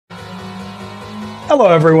Hello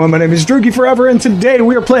everyone, my name is Droogie Forever, and today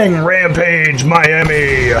we are playing Rampage,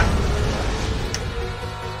 Miami.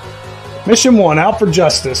 Mission 1, out for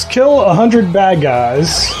justice. Kill 100 bad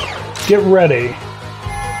guys. Get ready.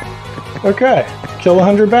 Okay, kill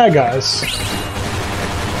 100 bad guys.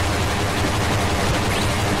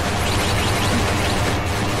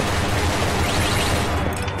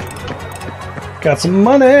 Got some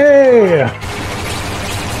money!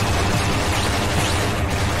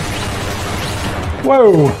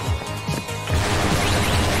 Whoa!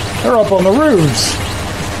 They're up on the roofs!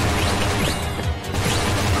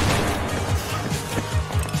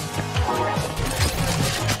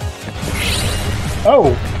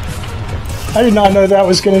 Oh! I did not know that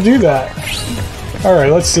was going to do that.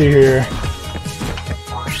 Alright, let's see here.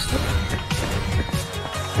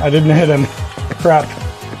 I didn't hit him. Crap.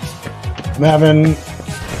 I'm having...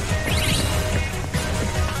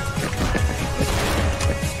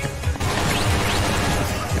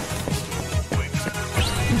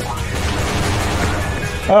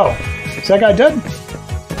 Oh, is that guy dead?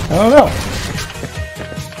 I don't know.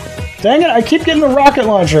 Dang it, I keep getting the rocket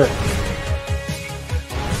launcher.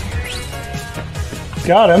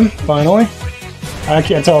 Got him, finally. I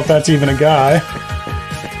can't tell if that's even a guy.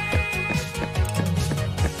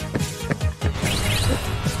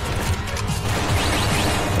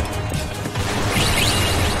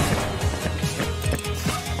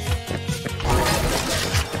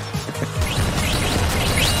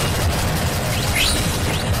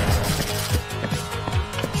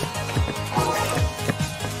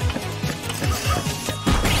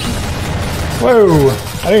 Whoa!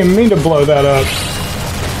 I didn't even mean to blow that up.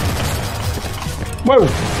 Whoa!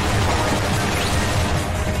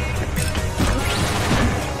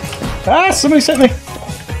 Ah! Somebody sent me!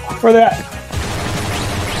 Where they at?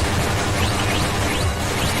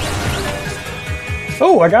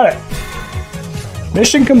 Oh, I got it!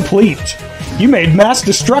 Mission complete! You made mass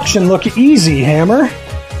destruction look easy, Hammer!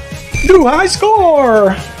 New high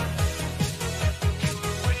score!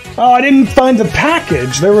 Oh, I didn't find the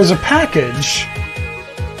package. There was a package.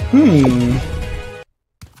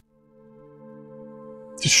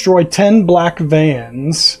 Destroy 10 black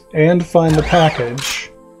vans and find the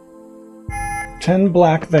package. 10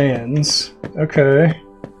 black vans. Okay.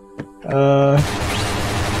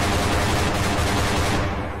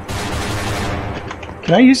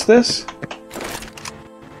 Can I use this?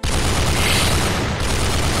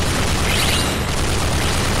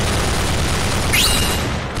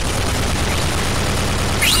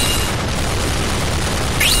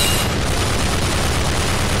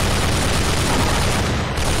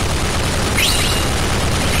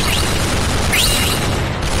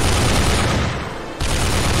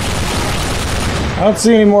 I don't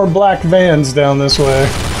see any more black vans down this way.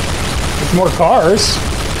 There's more cars.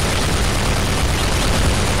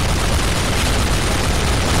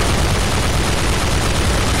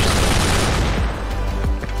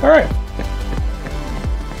 Alright.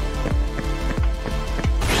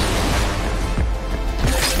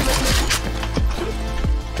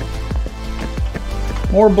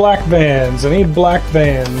 More black vans. I need black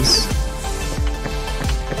vans.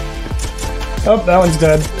 Oh, that one's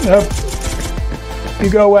dead. Nope. You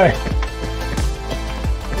go away.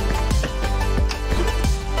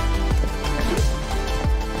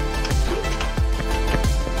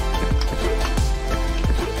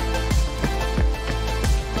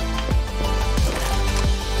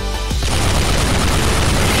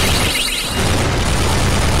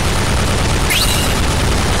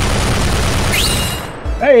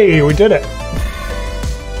 Hey, we did it.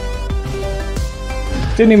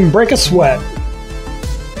 Didn't even break a sweat.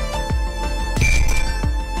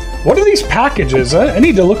 What are these packages? I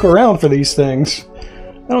need to look around for these things.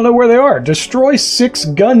 I don't know where they are. Destroy 6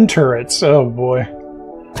 gun turrets. Oh boy.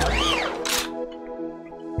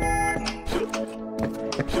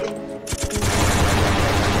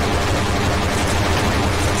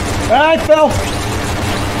 Ah, I fell!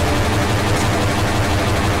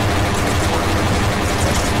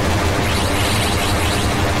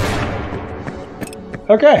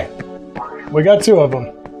 Okay. We got 2 of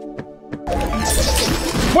them.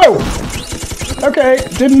 Whoa! Okay,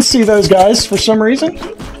 didn't see those guys for some reason.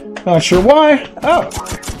 Not sure why. Oh.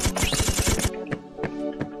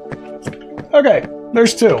 Okay,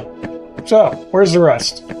 there's 2. So, where's the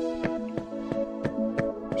rest?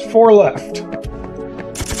 There's 4 left.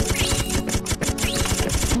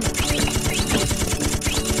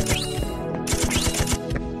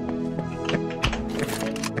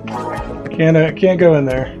 Can't go in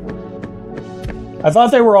there. I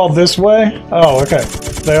thought they were all this way. Oh, okay.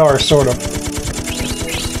 They are, sort of.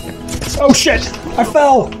 Oh shit! I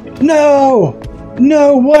fell! No!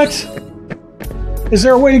 No, what? Is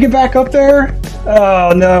there a way to get back up there?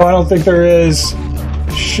 Oh, no, I don't think there is.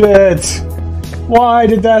 Shit. Why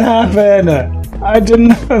did that happen? I didn't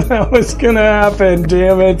know that was gonna happen,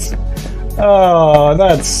 damn it. Oh,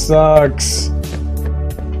 that sucks.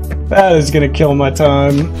 That is gonna kill my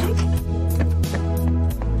time.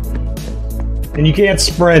 And you can't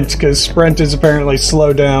sprint, because sprint is apparently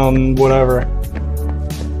slow down, whatever.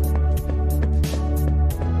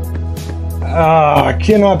 Ah, I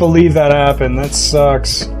cannot believe that happened. That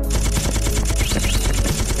sucks.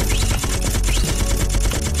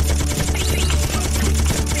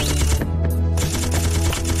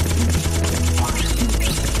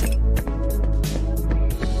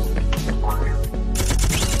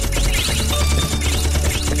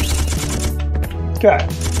 Okay.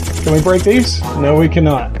 Can we break these? No, we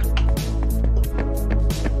cannot.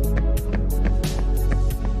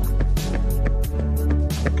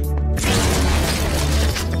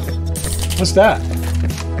 What's that?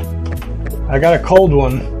 I got a cold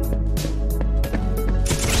one.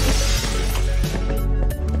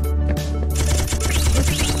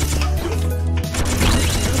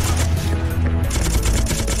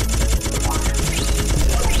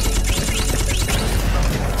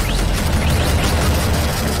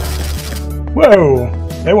 Whoa!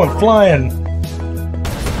 They went flying.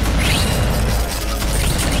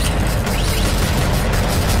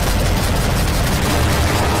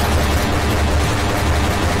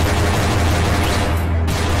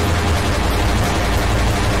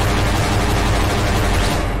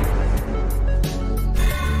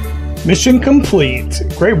 Mission complete.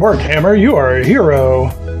 Great work, Hammer. You are a hero.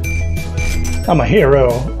 I'm a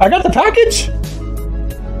hero. I got the package?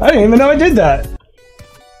 I didn't even know I did that.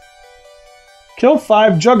 Kill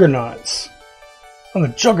 5 juggernauts. I'm the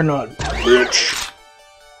juggernaut, bitch.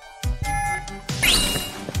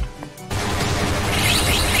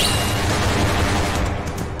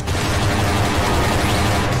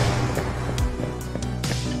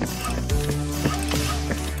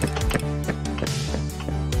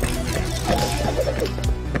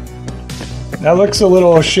 That looks a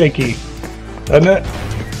little shaky, doesn't it?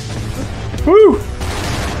 Woo!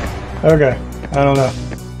 Okay, I don't know.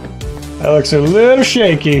 That looks a little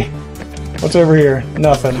shaky. What's over here?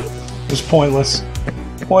 Nothing. It's pointless.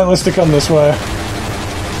 Pointless to come this way.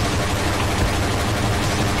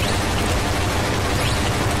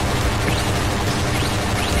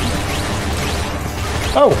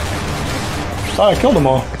 Oh! Thought I killed them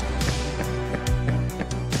all.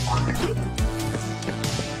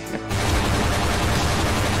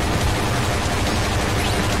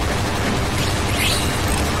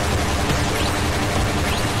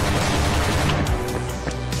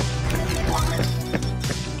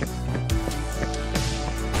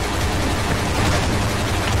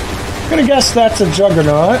 I'm gonna guess that's a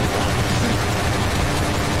juggernaut.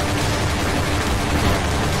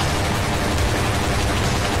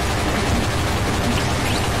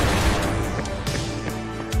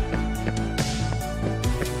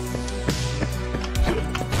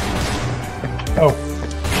 Oh.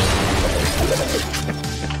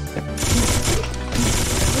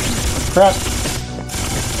 Crap.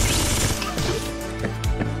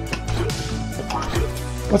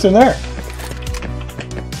 What's in there?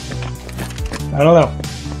 I don't know.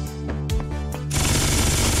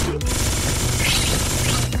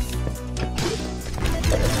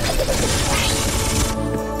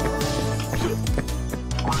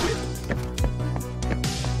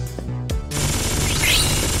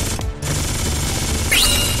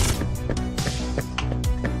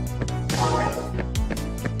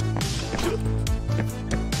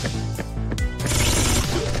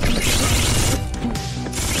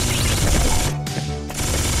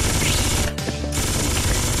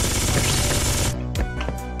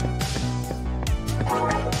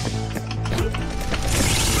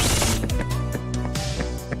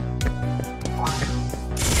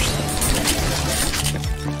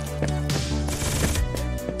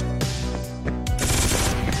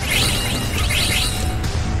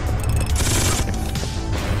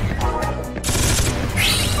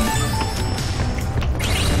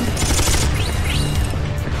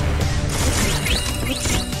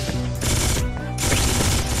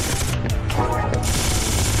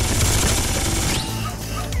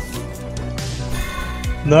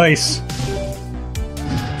 Nice.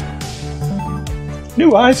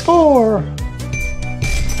 New high score.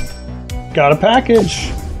 Got a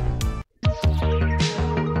package.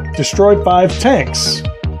 Destroyed 5 tanks.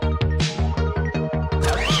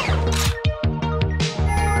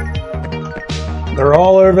 They're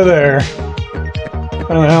all over there. I don't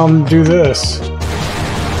know how I'm gonna do this.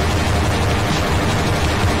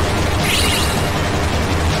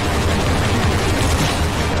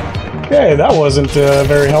 Okay, that wasn't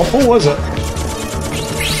very helpful, was it?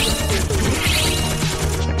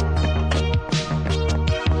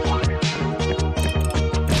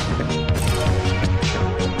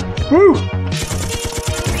 Woo!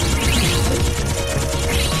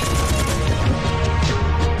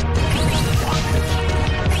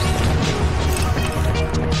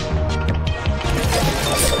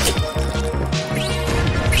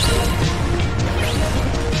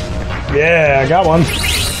 Yeah, I got one.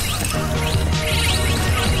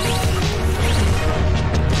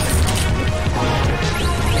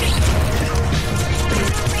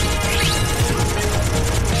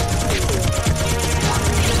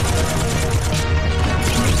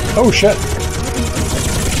 Oh shit.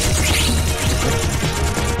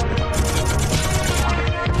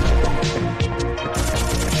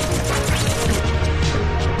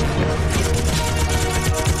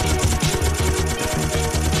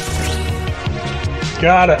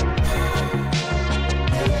 Got it.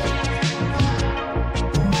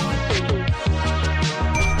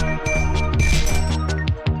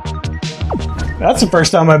 That's the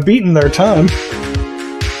first time I've beaten their time.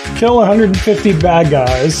 Kill 150 bad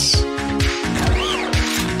guys.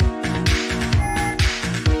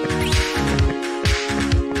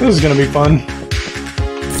 This is gonna be fun.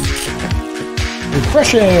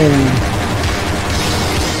 Refreshing!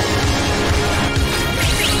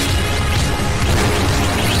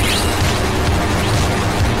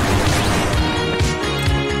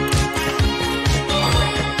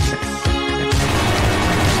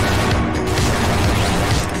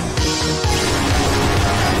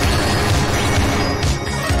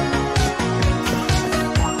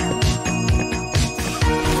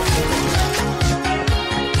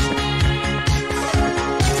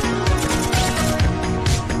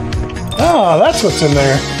 Ah, that's what's in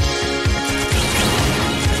there.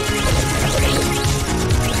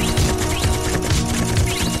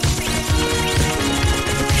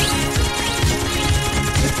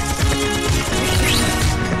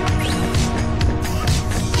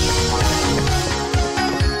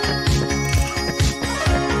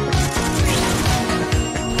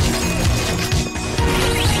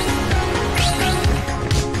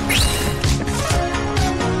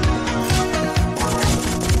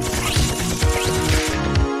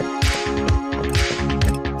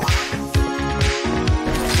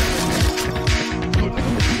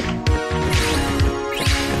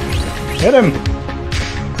 Hit him!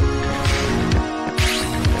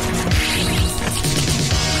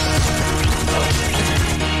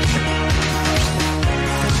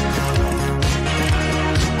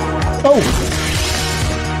 Oh!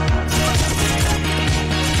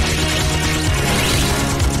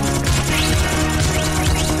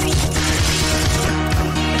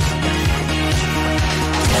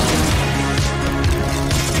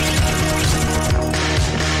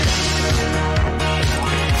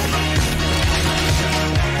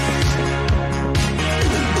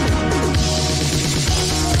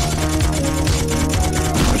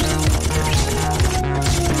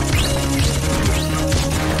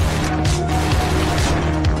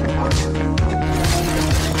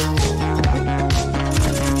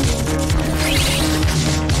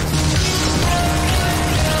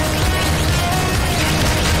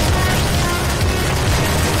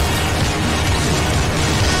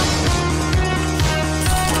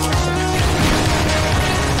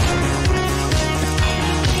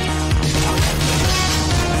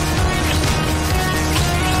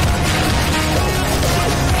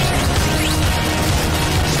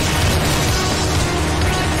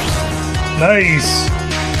 Nice!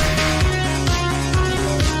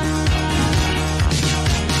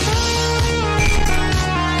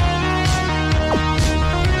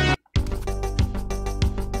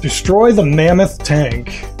 Destroy the mammoth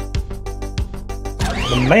tank.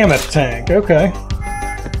 The mammoth tank, okay.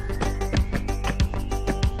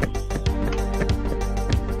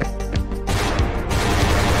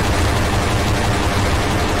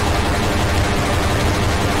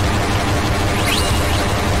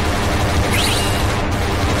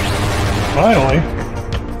 Finally.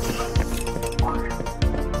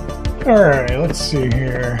 Alright, let's see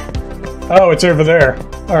here. Oh, it's over there.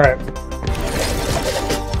 Alright.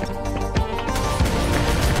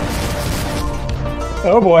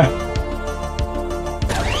 Oh boy.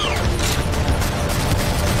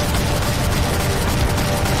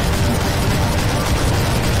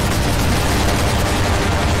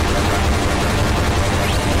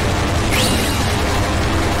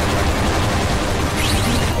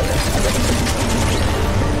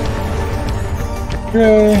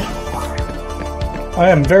 Okay. I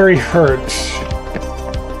am very hurt.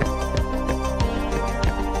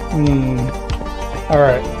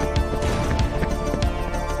 Alright.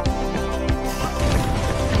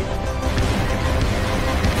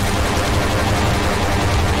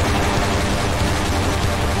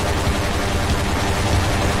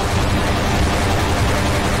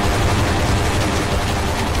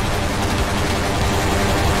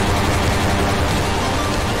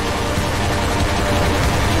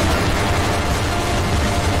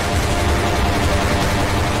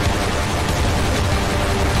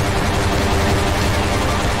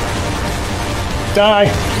 Die!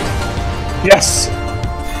 Yes!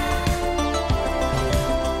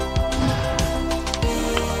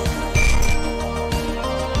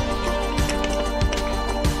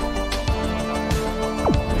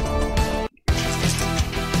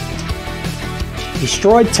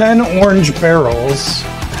 Destroy 10 orange barrels.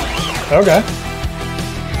 Okay.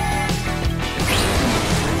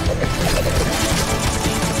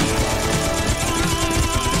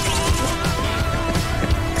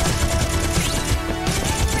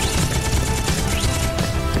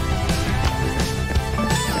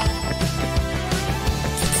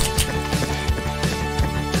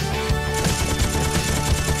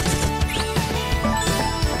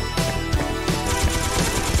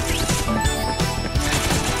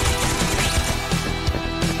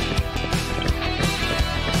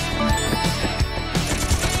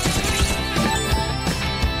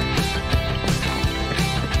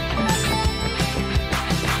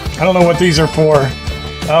 I don't know what these are for.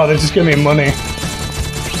 Oh, they're just giving me money.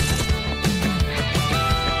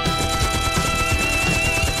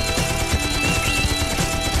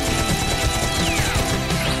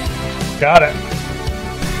 Got it.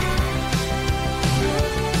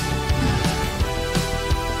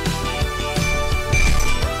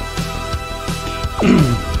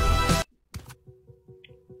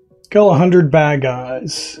 Kill 100 bad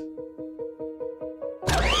guys.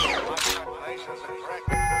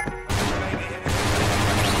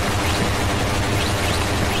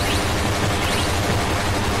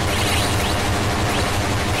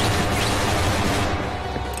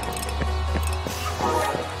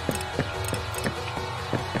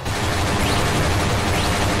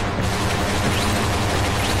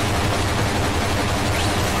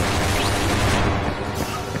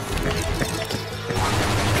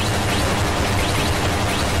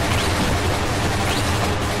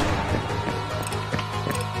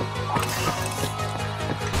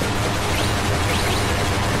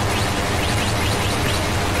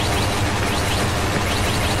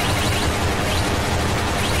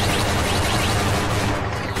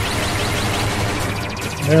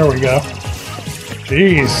 There we go.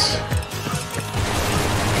 Jeez.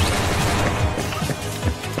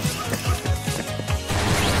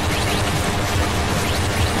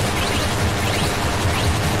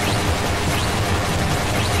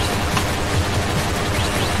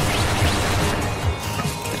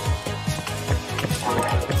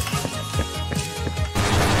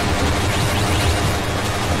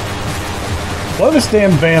 Blow this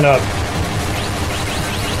damn van up.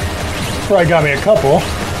 Probably got me a couple.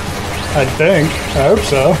 I think. I hope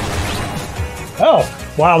so.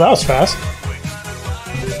 Oh, wow, that was fast.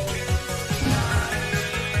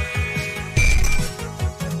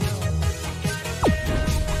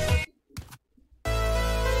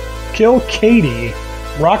 Kill Katie,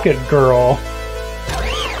 Rocket Girl.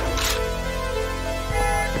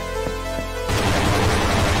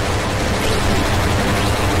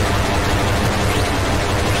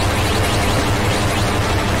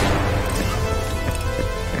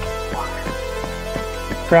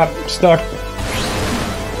 Crap, stuck.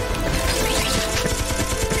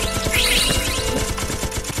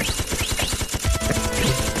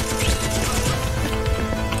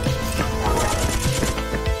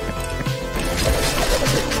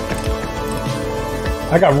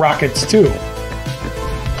 I got rockets too.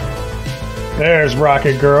 There's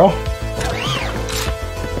Rocket Girl.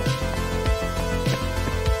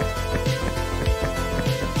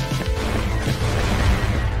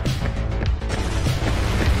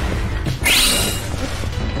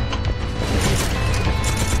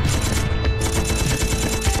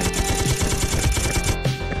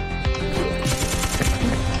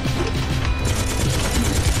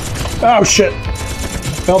 Oh shit!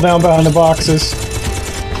 Fell down behind the boxes.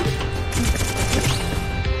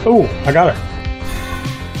 Ooh, I got her.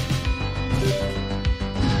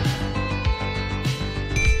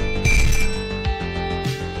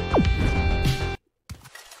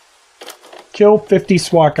 Kill 50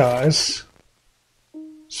 SWAT guys.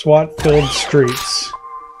 SWAT-filled streets.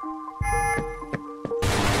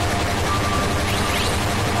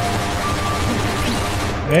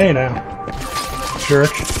 Hey now, jerk.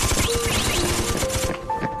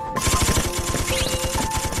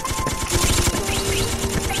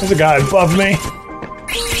 There's a guy above me.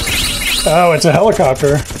 Oh, it's a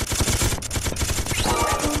helicopter.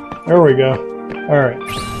 There we go. Alright.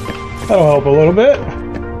 That'll help a little bit.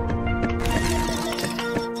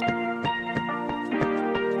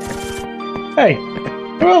 Hey,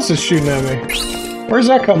 who else is shooting at me? Where's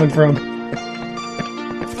that coming from?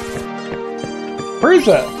 Where is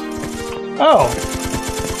that? Oh.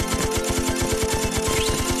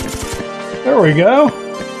 There we go.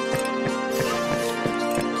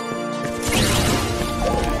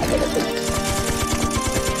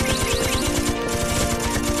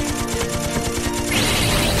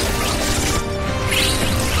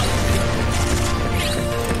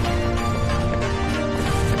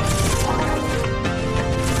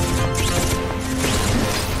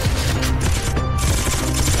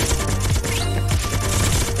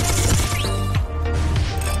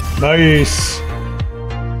 Nice.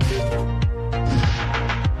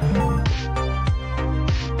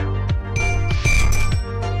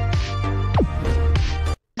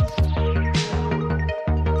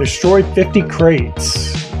 Destroy 50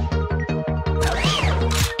 crates.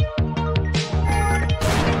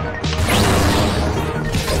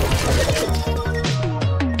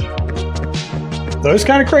 Those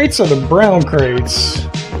kind of crates are the brown crates.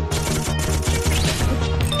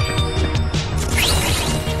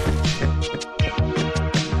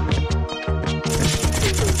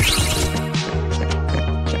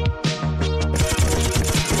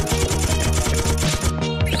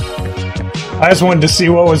 I just wanted to see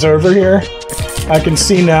what was over here. I can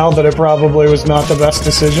see now that it probably was not the best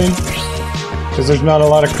decision, because there's not a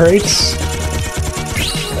lot of crates.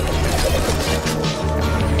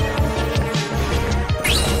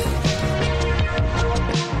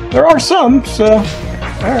 There are some, so...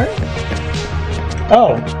 Alright.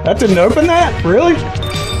 Oh, that didn't open that? Really?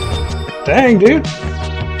 Dang, dude.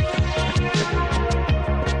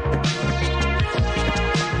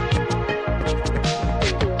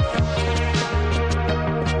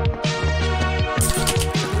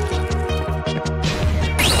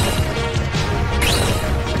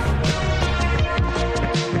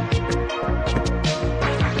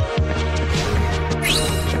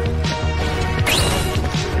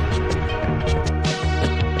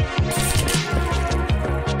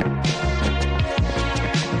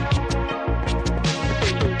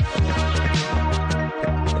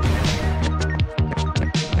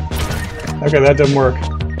 Okay, that didn't work.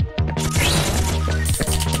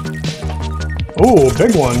 Ooh,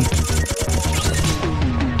 big one.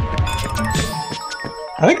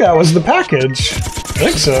 I think that was the package.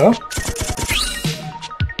 I think so.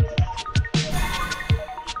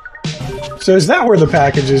 So is that where the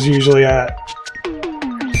package is usually at?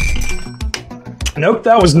 Nope,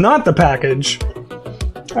 that was not the package.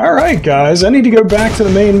 Alright guys, I need to go back to the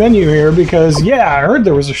main menu here because, yeah, I heard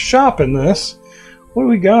there was a shop in this. What do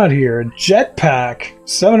we got here? Jetpack,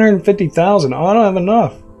 750,000. Oh, I don't have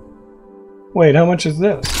enough. Wait, how much is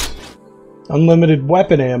this? Unlimited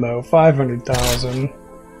weapon ammo, 500,000.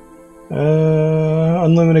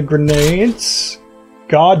 Unlimited grenades.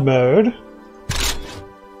 God mode.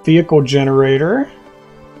 Vehicle generator,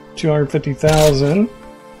 250,000.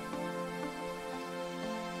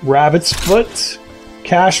 Rabbit's foot.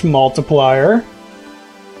 Cash multiplier.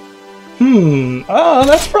 Oh,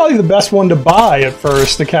 that's probably the best one to buy at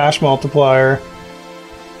first, the cash multiplier.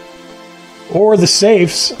 Or the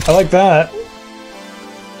safes. I like that.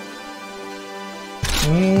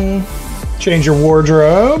 Change your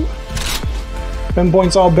wardrobe.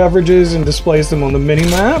 Pinpoints all beverages and displays them on the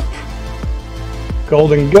mini-map.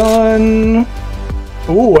 Golden gun.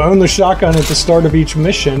 Ooh, own the shotgun at the start of each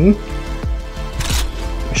mission.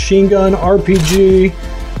 Machine gun, RPG.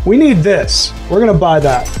 We need this. We're gonna buy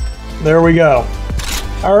that. There we go.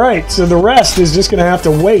 Alright, so the rest is just gonna have to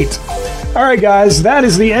wait. Alright guys, that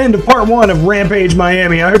is the end of part 1 of Rampage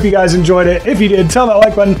Miami. I hope you guys enjoyed it. If you did, tell that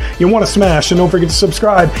like button you want to smash, and don't forget to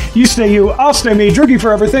subscribe. You stay you, I'll stay me, Droogie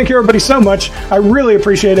forever. Thank you everybody so much. I really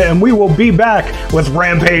appreciate it, and we will be back with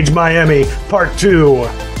Rampage Miami Part 2.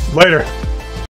 Later.